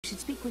should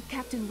speak with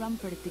Captain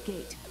Rumford at the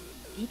gate.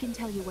 He can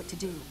tell you what to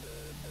do.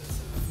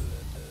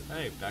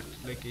 Hey, back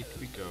to the gate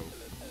we go.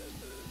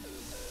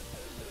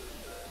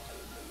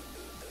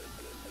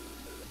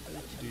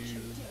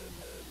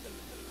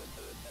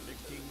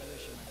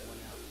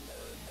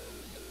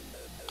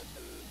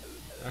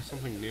 That's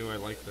something new. I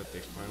like that they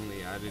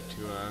finally added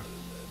to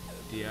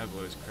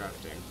Diablo's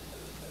crafting.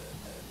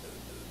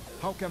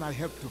 How can I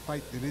help to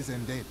fight the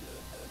risen dead?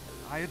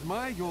 I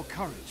admire your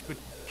courage, but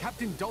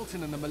Captain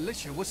Dalton and the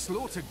militia were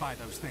slaughtered by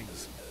those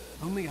things.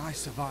 Only I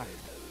survived.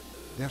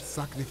 Their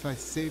sacrifice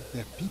saved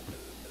their people.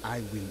 I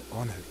will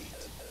honor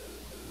it.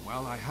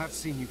 Well, I have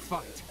seen you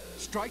fight.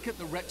 Strike at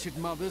the wretched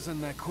mothers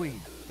and their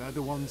queen. They're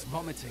the ones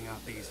vomiting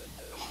out these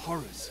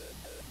horrors.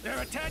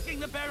 They're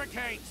attacking the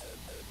barricades!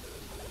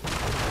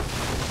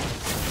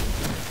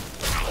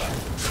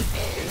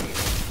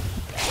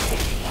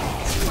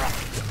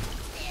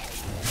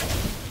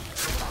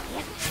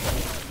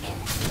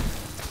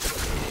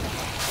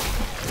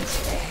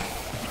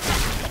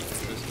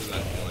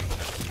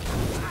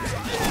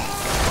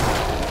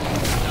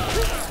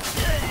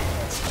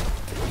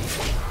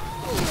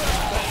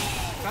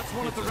 That's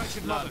one of the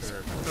wretched mothers.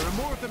 There are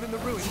more of them in the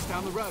ruins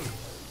down the road.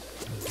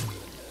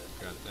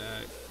 Got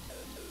that.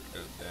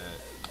 Got that.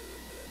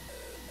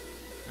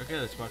 Okay,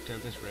 let's walk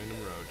down this random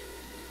road.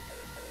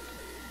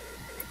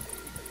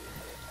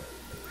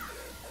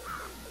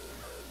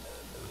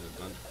 There's a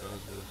bunch of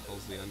those. Where the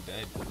hell's the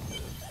undead?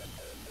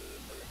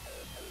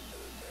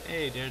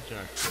 Hey, there's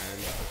our friend.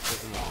 Let's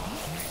give him a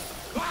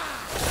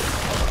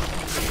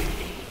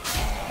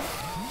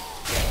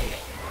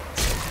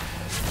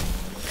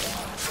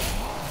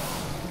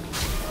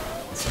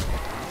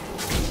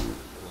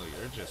well,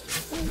 you're just a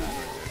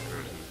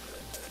person.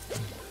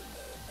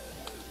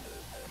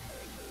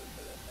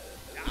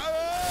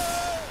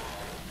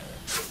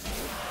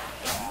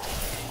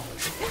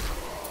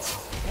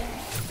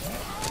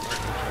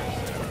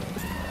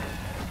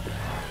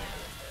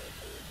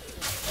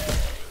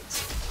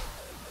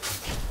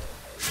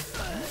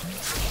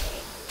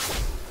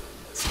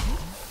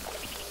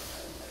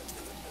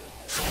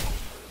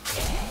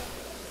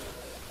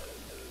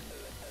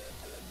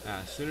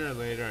 Sooner or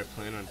later, I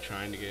plan on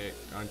trying to get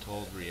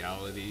Untold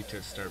Reality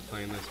to start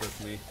playing this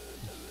with me.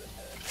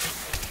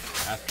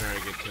 After I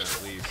get to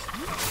at least...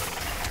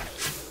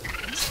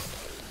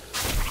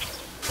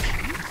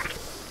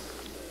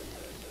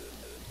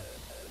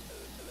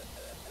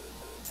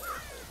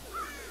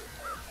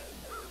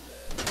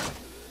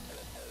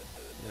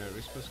 Yeah,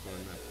 we're supposed to go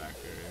in that back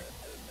area.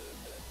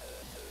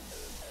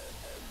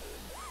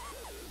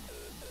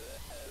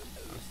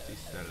 How's the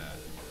set at?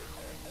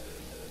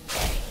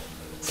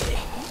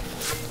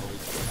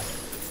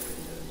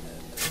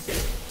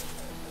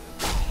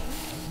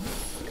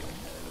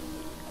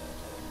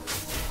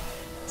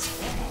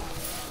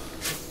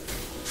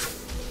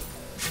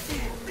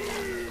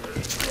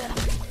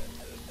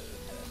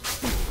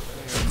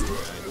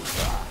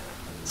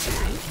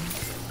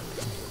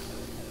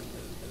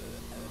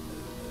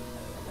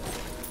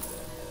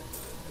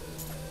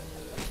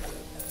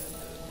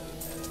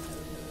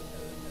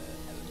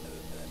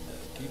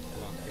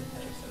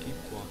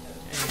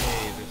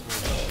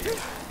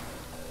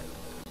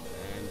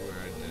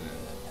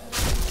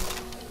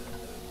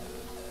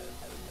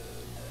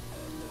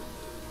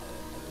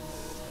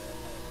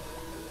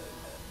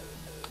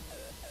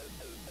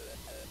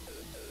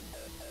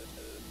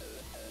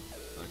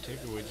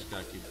 Take it, we just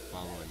gotta keep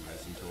following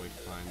this until we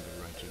find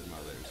the wretched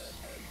mothers.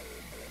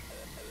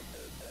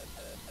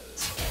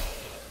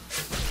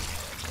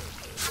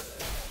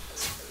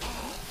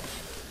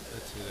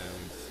 Let's sit down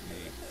and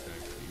see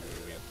exactly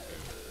where we have to go.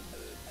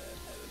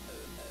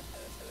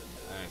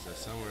 Alright, so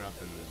somewhere up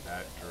in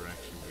that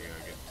direction we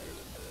gotta get to.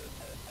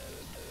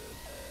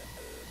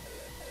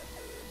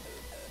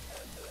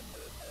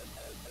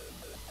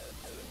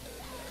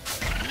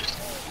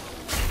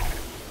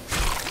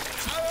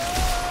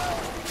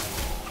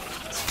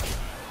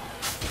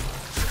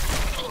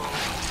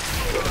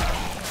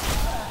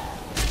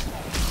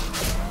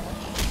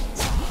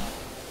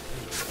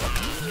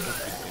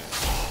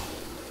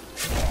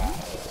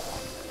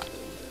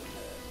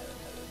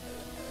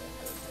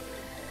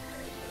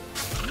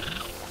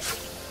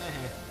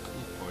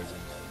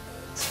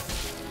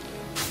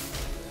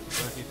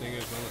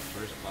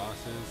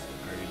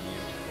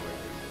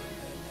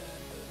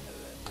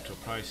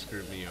 Probably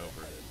screwed me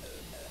over.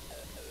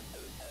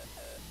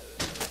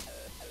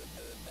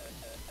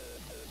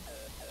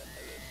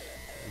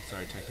 I'm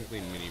sorry,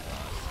 technically mini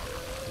boss.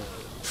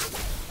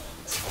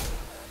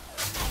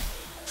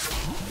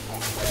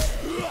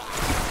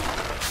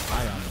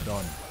 I am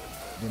done.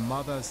 The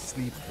mothers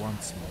sleep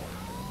once more.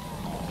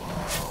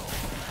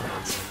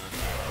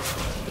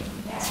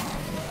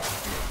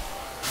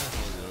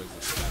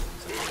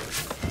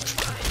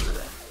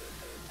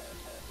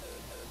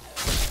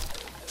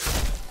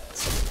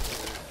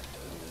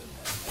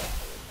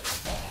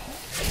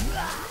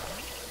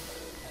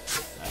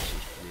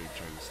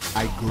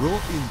 I grow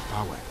in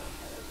power.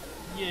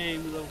 Yay,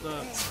 we leveled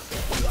up.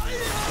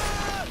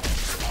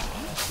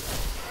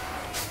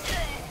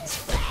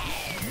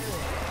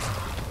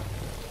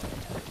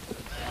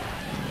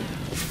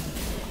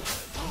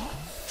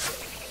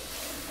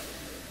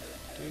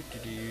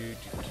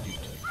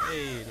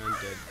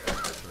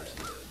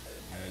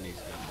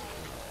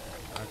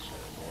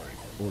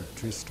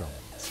 Tristram.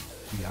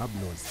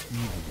 Diablo's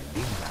evil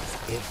lingers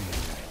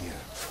everywhere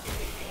here.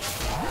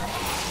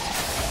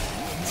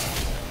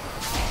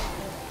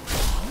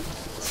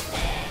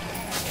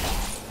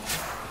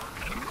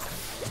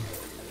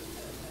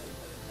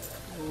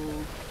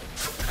 Oh,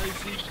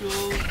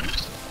 icicle.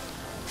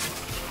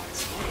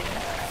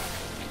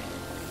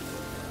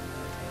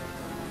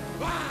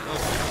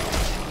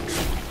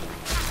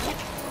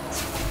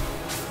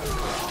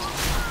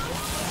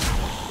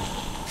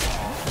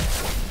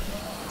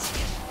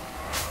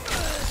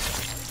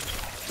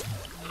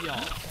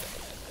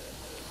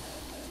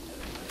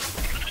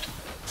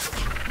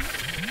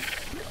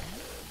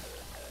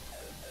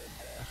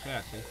 Okay,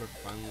 I think we're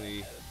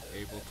finally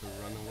able to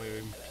run away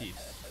in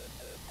peace.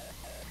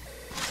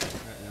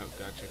 No,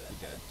 gotta check the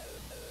dead.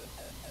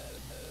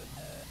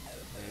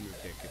 And we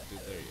can't get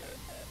through there yet.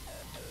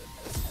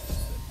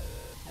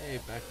 Hey,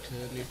 back to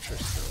New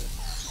Tristram.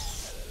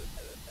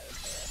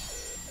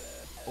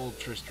 Old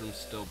Tristram's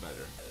still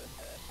better.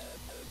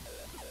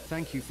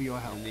 Thank you for your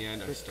help. In the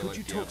end, I but still could like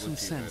you Diablo talk some 2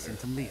 sense better.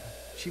 into Leah?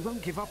 She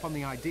won't give up on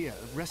the idea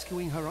of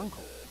rescuing her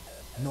uncle.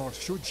 Nor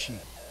should she.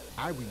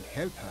 I will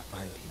help her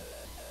find him.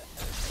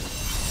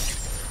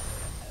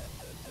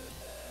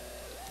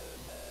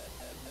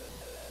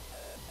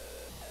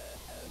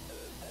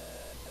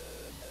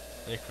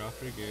 Hey,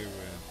 Crawford gave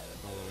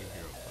following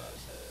hero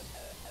classes.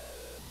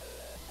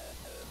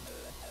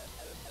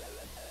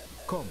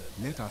 Come,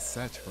 let us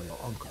search for your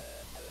uncle.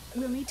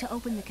 We'll need to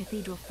open the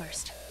cathedral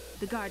first.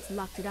 The guards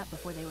locked it up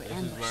before they were This is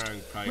ambushed. where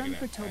I'm probably gonna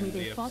Rumford told me end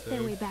they the fought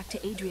their way episode, back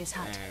to Adria's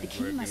hut. and The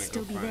key we're must gonna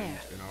still go be find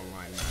there. an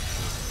online match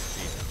with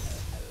Dina.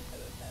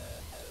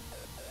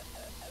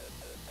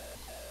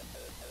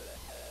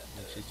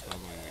 And she's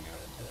following me now.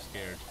 I'm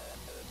scared.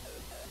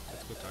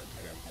 Let's go talk to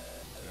him.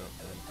 No,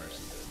 wrong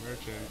person.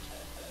 Merchant.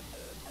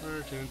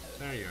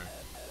 There you are.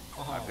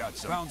 Oh, I've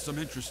found some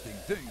interesting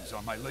things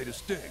on my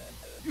latest dig.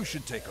 You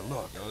should take a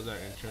look. Those are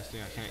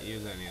interesting. I can't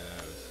use any of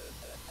those.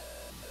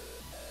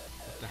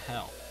 What the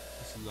hell?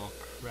 This is all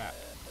crap.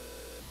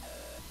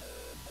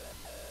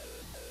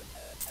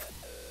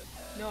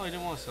 No, I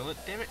didn't want to sell it.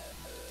 Damn it.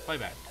 Buy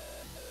back.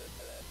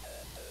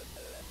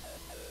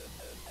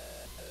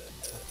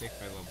 I'll take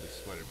my lovely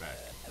sweater back.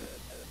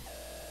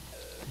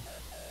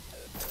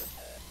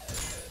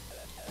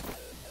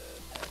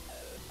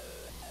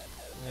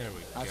 There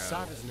we go. Now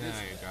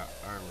you got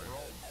armor.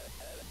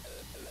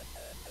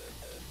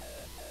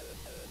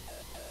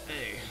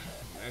 Hey,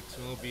 next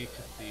will be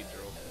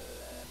Cathedral.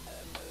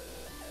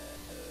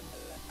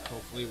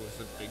 Hopefully with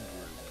a big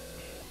group.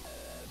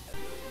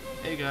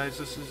 Hey guys,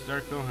 this is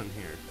Dark Gohan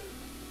here.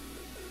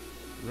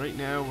 Right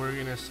now we're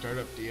gonna start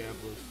up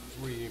Diablo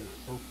 3 and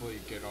hopefully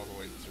get all the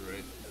way through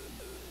it.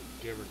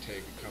 Give or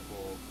take a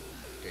couple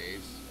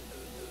days.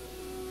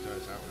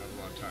 Because I don't have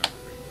a lot of time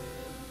for it.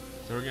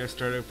 So we're gonna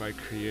start out by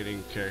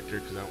creating a character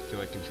because I don't feel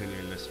like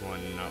continuing this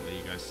one and not let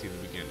you guys see the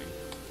beginning.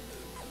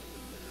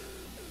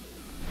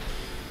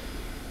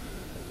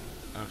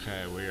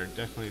 Okay, we are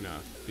definitely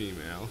not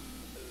female.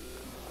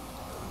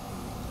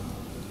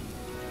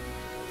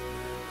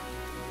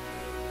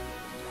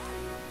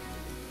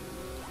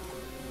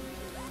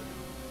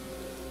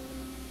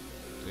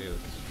 See, the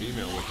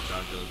female witch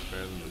doctor looks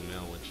better than the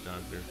male witch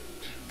doctor.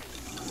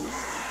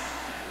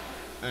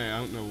 Hey, I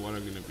don't know what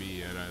I'm gonna be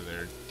yet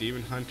either.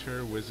 Demon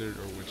Hunter, Wizard,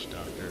 or Witch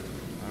Doctor.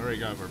 I already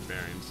got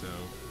Barbarian, so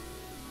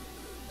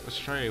let's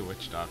try a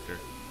Witch Doctor.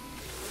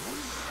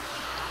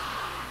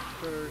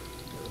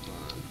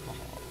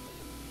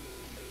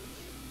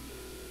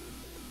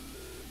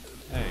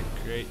 Hey,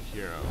 create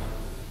hero.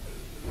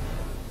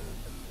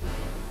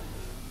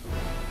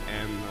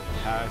 And the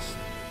past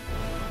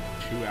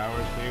 2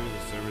 hours maybe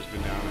the server's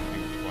been down I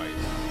think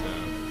twice, so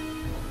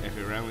if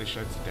it randomly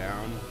shuts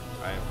down,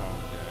 I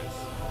apologize.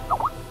 I'm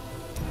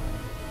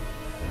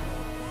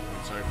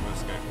sorry for the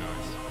Skype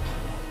noise.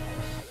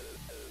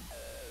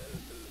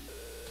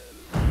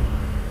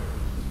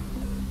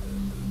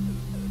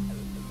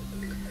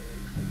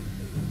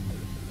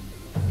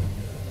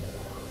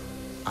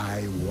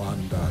 I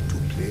wander to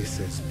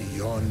places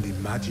beyond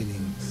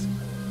imaginings,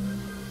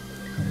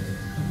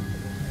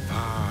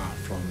 far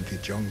from the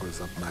jungles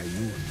of my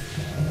youth.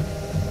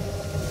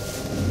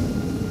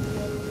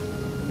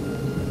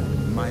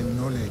 My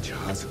knowledge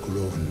has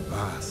grown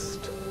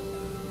vast.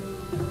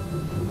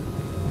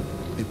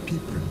 The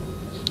people,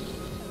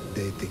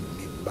 they think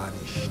me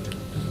banished,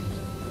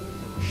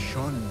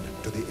 shunned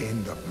to the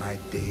end of my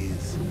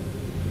days.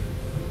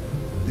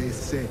 They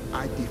say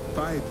I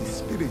defy the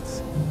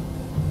spirits.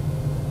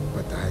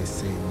 But I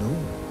say no.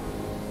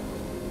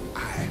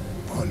 I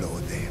follow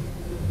them.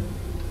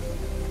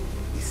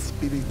 The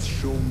spirits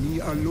show me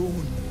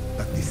alone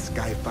that the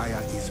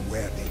Skyfire is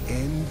where the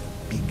end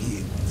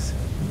begins.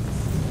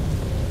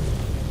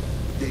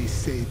 They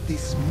say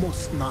this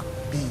must not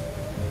be.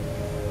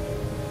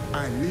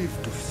 I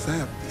live to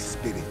serve the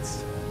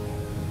spirits.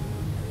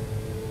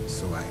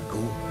 So I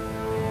go.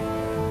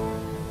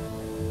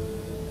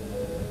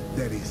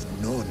 There is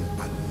none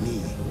but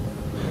me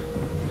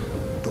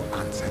to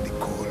answer the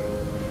call.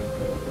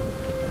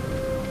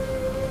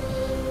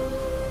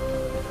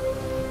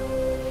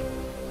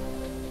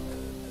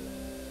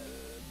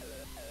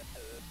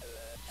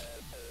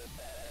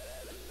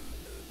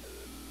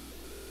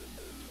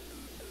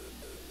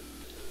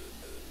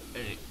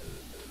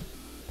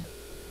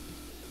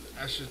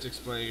 Ash just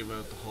explaining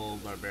about the whole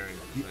barbarian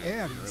The thing,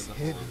 air or is the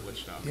heavy. whole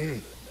witch doctor.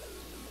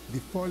 Death. The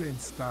fallen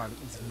star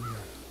is near.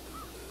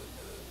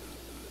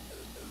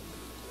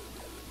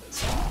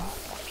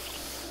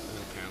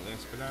 Okay,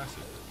 let's put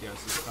acid.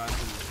 Yes, this class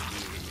is new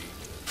to me.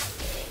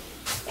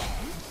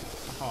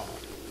 Oh,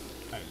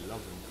 I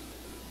love him.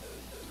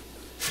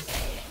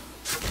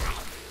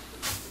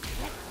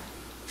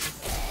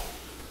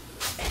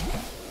 Do you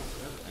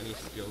have any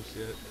skills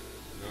yet?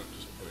 No,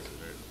 just poison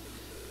dart.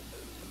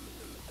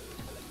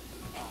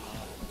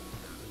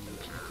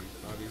 Check these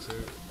bodies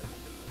out.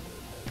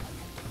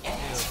 Yeah,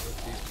 let's put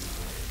these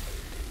people.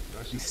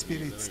 That's The just me,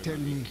 spirits then tell I'm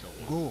gonna me,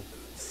 kill one. go,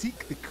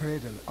 seek the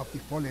cradle of the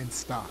fallen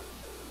star.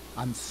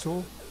 And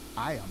so,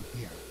 I am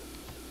here.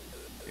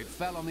 It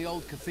fell on the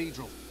old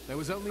cathedral. There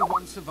was only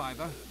one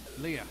survivor,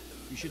 Leah.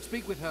 You should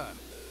speak with her.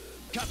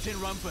 Captain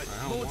Rumpert,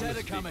 I don't more want to dead are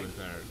speak coming. with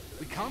her.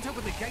 We can't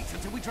open the gates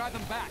until we drive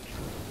them back.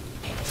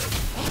 She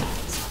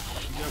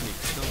got me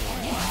killed on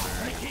my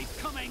barbarian. They keep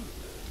coming.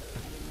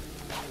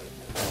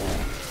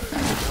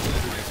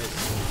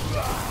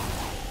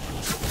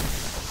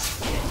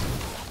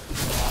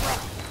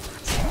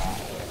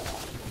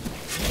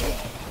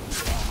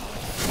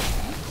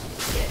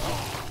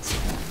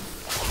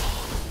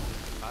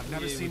 I've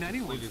never Yay, we seen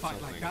anyone completed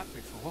fight like something. that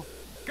before.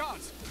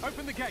 Guards,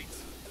 open the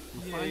gates.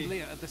 We'll Yay. find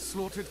Leah at the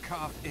Slaughtered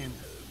Calf Inn.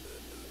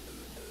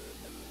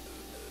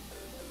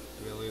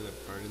 Really, they're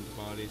burning the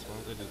bodies? Why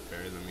don't they just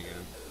bury them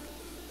again?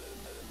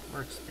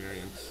 More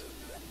experience.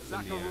 In the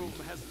end. Zakharum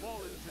has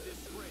fallen to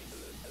disgrace.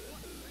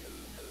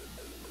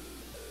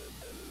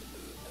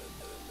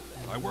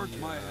 I worked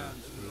my Yeah,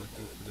 hands. we're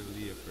looking for the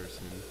Leah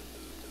person.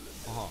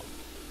 Oh,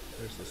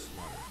 there's the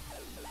slaughter.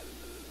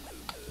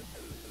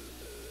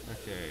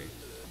 Okay.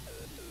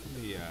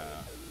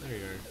 Leah. There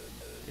you are.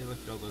 Hey, look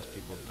at all those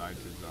people died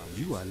to zombies.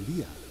 You are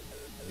Leah.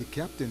 The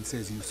captain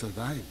says you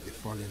survived the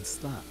fallen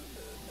star.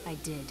 I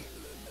did.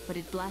 But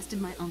it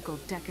blasted my uncle,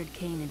 Deckard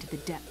Cain, into the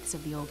depths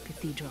of the old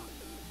cathedral.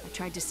 I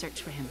tried to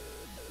search for him,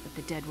 but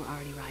the dead were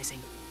already rising.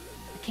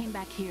 I came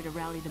back here to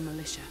rally the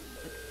militia,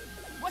 but...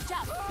 Watch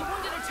out! The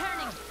wounded are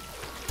turning!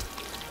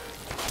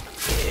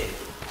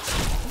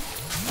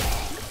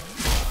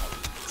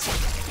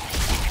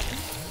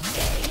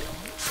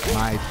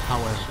 My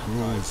power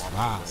grows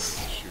vast.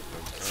 Shoot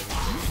them.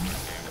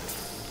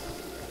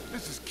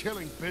 This is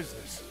killing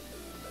business.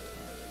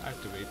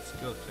 Activate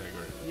skill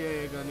trigger.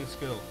 Yay, I got a new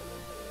skill.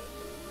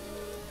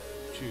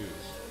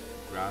 Choose.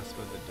 Grasp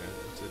of the dead.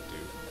 What's it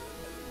do?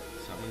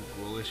 Summon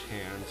ghoulish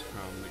hands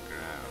from the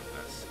ground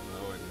that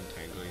slow and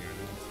entangle your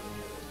enemies.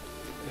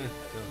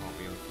 They'll help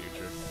me in the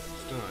future.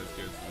 Still not as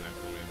good as the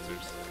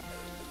necromancers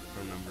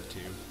from number 2.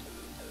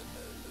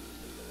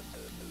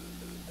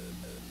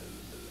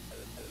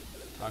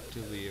 Talk to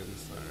Lee and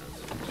Sarah.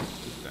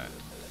 Just did that.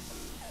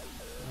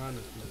 On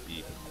the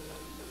beat.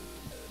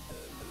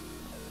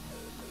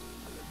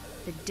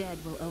 The dead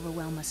will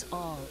overwhelm us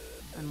all,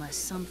 unless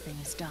something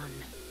is done.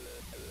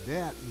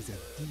 There is a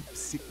deep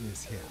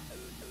sickness here,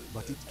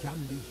 but it can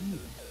be healed.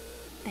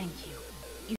 Thank you.